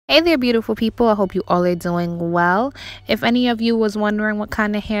Hey there, beautiful people. I hope you all are doing well. If any of you was wondering what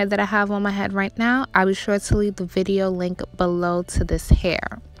kind of hair that I have on my head right now, I'll be sure to leave the video link below to this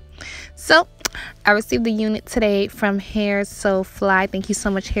hair. So I received the unit today from HairSoFly. Thank you so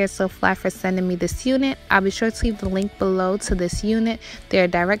much, HairSoFly, for sending me this unit. I'll be sure to leave the link below to this unit, their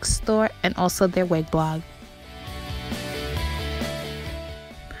direct store, and also their wig blog.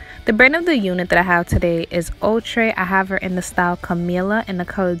 The brand of the unit that I have today is Outre. I have her in the style Camilla in the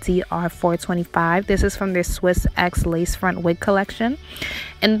color DR425. This is from their Swiss X lace front wig collection.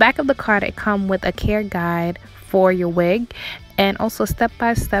 In the back of the card, it comes with a care guide for your wig and also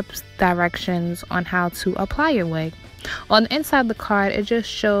step-by-step directions on how to apply your wig. On the inside of the card, it just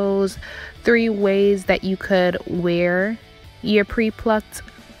shows 3 ways that you could wear your pre-plucked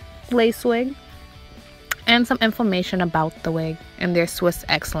lace wig, and some information about the wig and their Swiss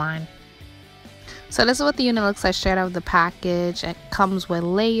X line. So this is what the unit looks like straight out of the package. It comes with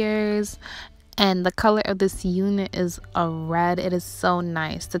layers, and the color of this unit is a red. It is so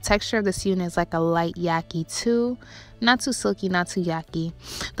nice. The texture of this unit is like a light yaki too. Not too silky, not too yaki.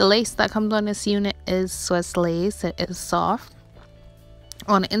 The lace that comes on this unit is Swiss lace. It is soft.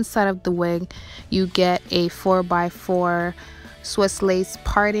 On the inside of the wig, you get a 4x4 Swiss lace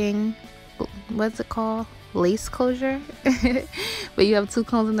parting, what's it called, lace closure. But you have 2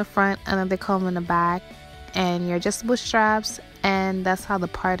 combs in the front, another comb in the back, and your adjustable straps, and that's how the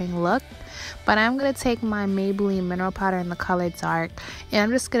parting looked. But I'm going to take my Maybelline Mineral Powder in the color dark, and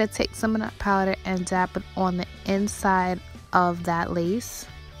I'm just going to take some of that powder and dab it on the inside of that lace.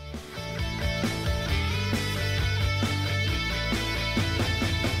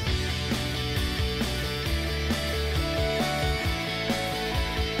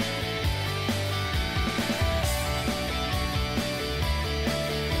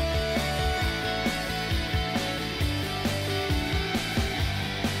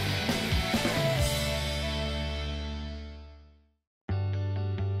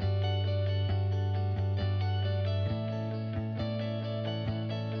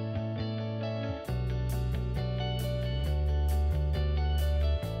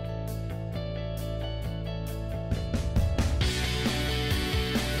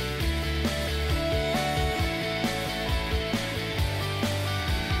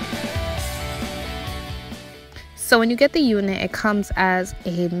 So when you get the unit, it comes as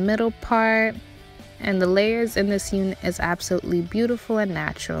a middle part, and the layers in this unit is absolutely beautiful and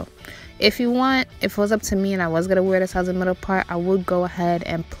natural. If you want, if it was up to me and I was going to wear this as a middle part, I would go ahead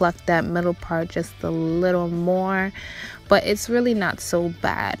and pluck that middle part just a little more, but it's really not so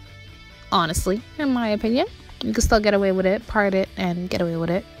bad, honestly, in my opinion. You can still get away with it, part it, and get away with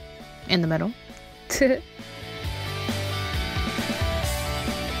it in the middle.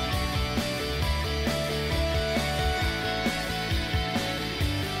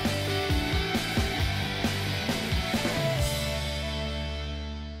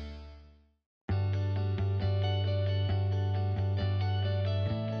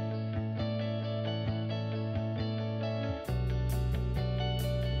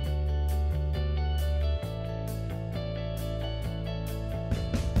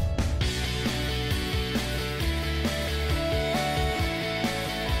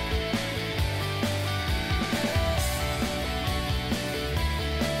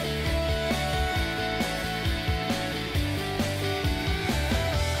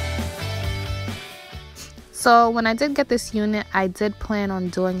 So when I did get this unit, I did plan on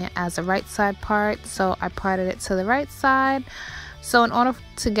doing it as a right side part, so I parted it to the right side. So in order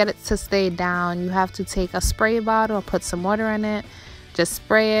to get it to stay down, you have to take a spray bottle and put some water in it, just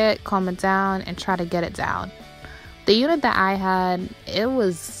spray it, calm it down, and try to get it down. The unit that I had, it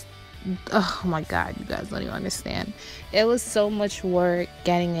was, oh my god, you guys don't even understand. It was so much work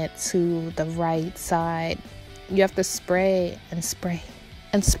getting it to the right side. You have to spray and spray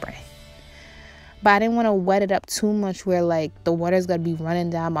and spray. But I didn't want to wet it up too much where like the water's gonna be running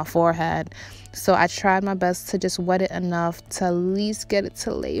down my forehead. So I tried my best to just wet it enough to at least get it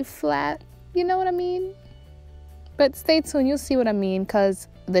to lay flat. You know what I mean? But stay tuned, you'll see what I mean, because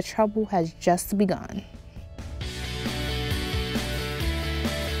the trouble has just begun.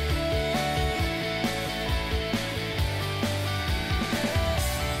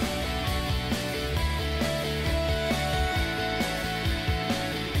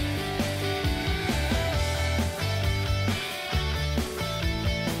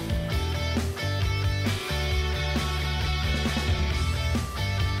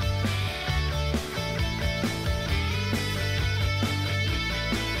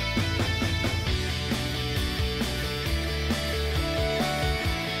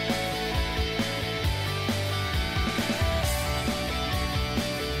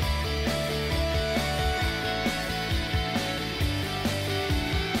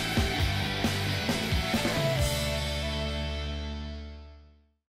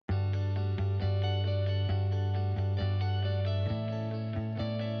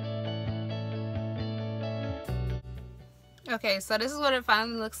 Okay, so this is what it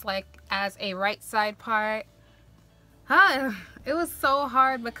finally looks like as a right side part. It was so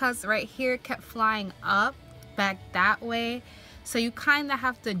hard because right here it kept flying up back that way. So you kind of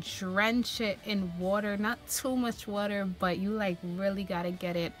have to drench it in water, not too much water, but you like really got to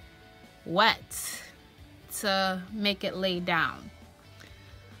get it wet to make it lay down.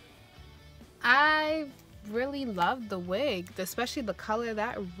 I really love the wig, especially the color.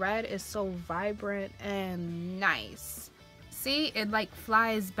 That red is so vibrant and nice. See, it like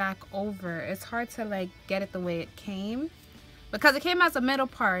flies back over. It's hard to like get it the way it came because it came as a middle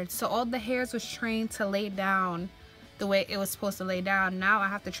part, so all the hairs was trained to lay down the way it was supposed to lay down. Now I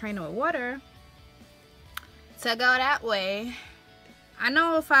have to train it with water to go that way. I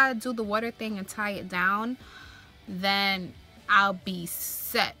know if I do the water thing and tie it down, then I'll be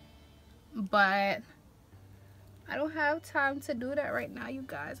set, but I don't have time to do that right now, you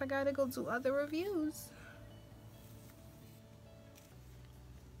guys. I gotta go do other reviews.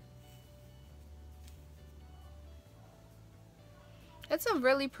 It's a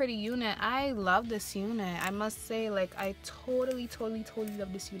really pretty unit. I love this unit. I must say, like, I totally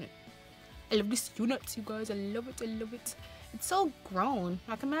love this unit. I love this unit, you guys. I love it. I love it. It's so grown.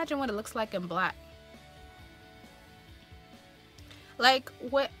 I can imagine what it looks like in black. Like,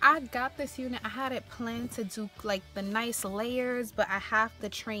 what I got this unit, I had it planned to do like the nice layers, but I have to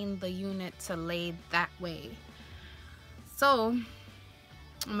train the unit to lay that way. So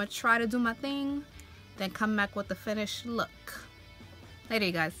I'm gonna try to do my thing, then come back with the finished look. Later,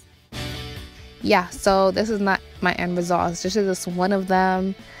 you guys. Yeah, so this is not my end results. This is just one of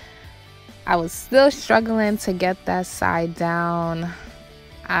them. I was still struggling to get that side down.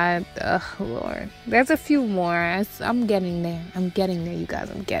 Oh Lord, there's a few more. I'm getting there. I'm getting there, you guys.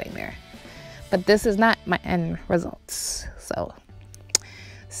 I'm getting there. But this is not my end results. So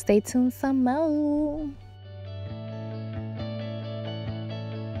stay tuned some more.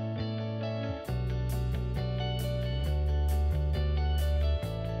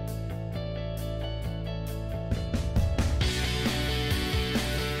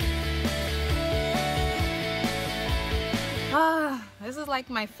 This is like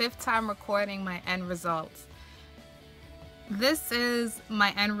my 5th time recording my end results. This is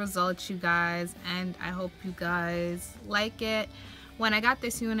my end result, you guys, and I hope you guys like it. When I got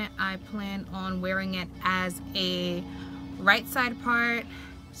this unit, I plan on wearing it as a right side part.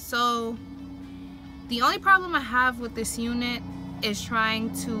 So the only problem I have with this unit is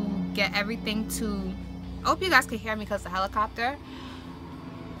trying to get everything to... I hope you guys can hear me because the helicopter.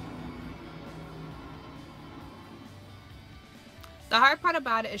 The hard part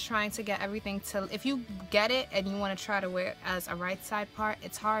about it is trying to get everything to, if you get it and you want to try to wear it as a right side part,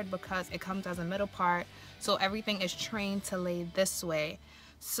 it's hard because it comes as a middle part, so everything is trained to lay this way.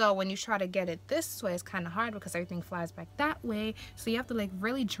 So when you try to get it this way, it's kind of hard because everything flies back that way. So you have to like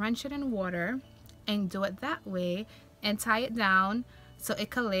really drench it in water and do it that way and tie it down so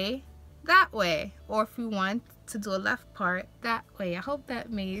it can lay that way. Or if you want to do a left part, that way. I hope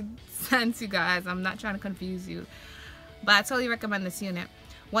that made sense, you guys. I'm not trying to confuse you. But I totally recommend this unit.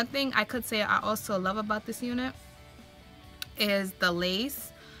 One thing I could say I also love about this unit is the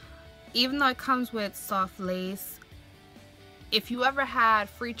lace. Even though it comes with soft lace, if you ever had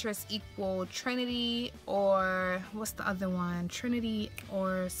Freetress equal Trinity, or what's the other one? Trinity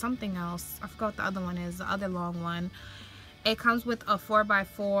or something else. I forgot what the other one is, the other long one. It comes with a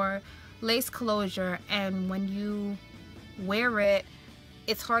 4x4 lace closure, and when you wear it,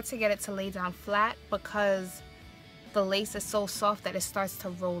 it's hard to get it to lay down flat because the lace is so soft that it starts to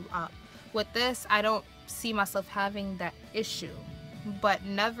roll up. With this, I don't see myself having that issue, but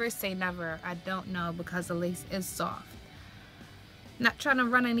never say never. I don't know, because the lace is soft. Not trying to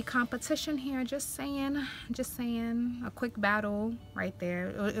run any competition here, just saying a quick battle right there.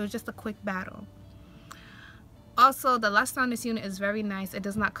 It was just a quick battle. Also, the luster on this unit is very nice. It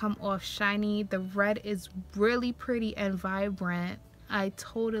does not come off shiny. The red is really pretty and vibrant. I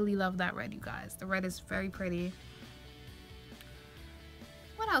totally love that red, you guys. The red is very pretty.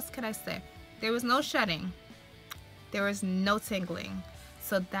 What else can I say? There was no shedding. There was no tingling.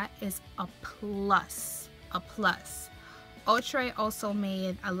 So that is a plus. A plus. Outre also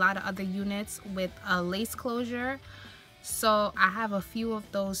made a lot of other units with a lace closure. So I have a few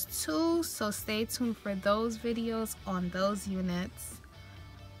of those too. So stay tuned for those videos on those units.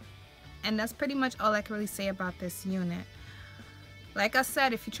 And that's pretty much all I can really say about this unit. Like I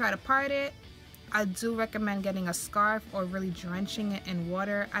said, if you try to part it, I do recommend getting a scarf or really drenching it in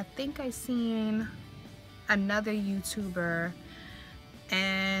water. I think I seen another YouTuber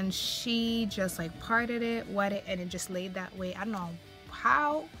and she just like parted it, wet it, and it just laid that way. I don't know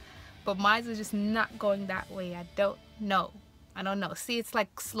how, but mine is just not going that way. I don't know. I don't know. See, it's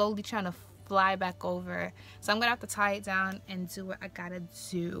like slowly trying to fly back over. So I'm gonna have to tie it down and do what I gotta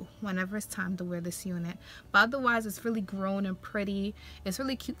do whenever it's time to wear this unit. But otherwise, it's really grown and pretty. It's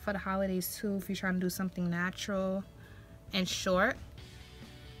really cute for the holidays too, if you're trying to do something natural and short.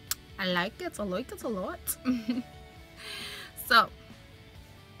 I like it. I like it a lot. So,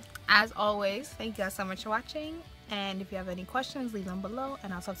 as always, thank you guys so much for watching. And if you have any questions, leave them below.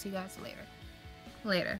 And I'll talk to you guys later.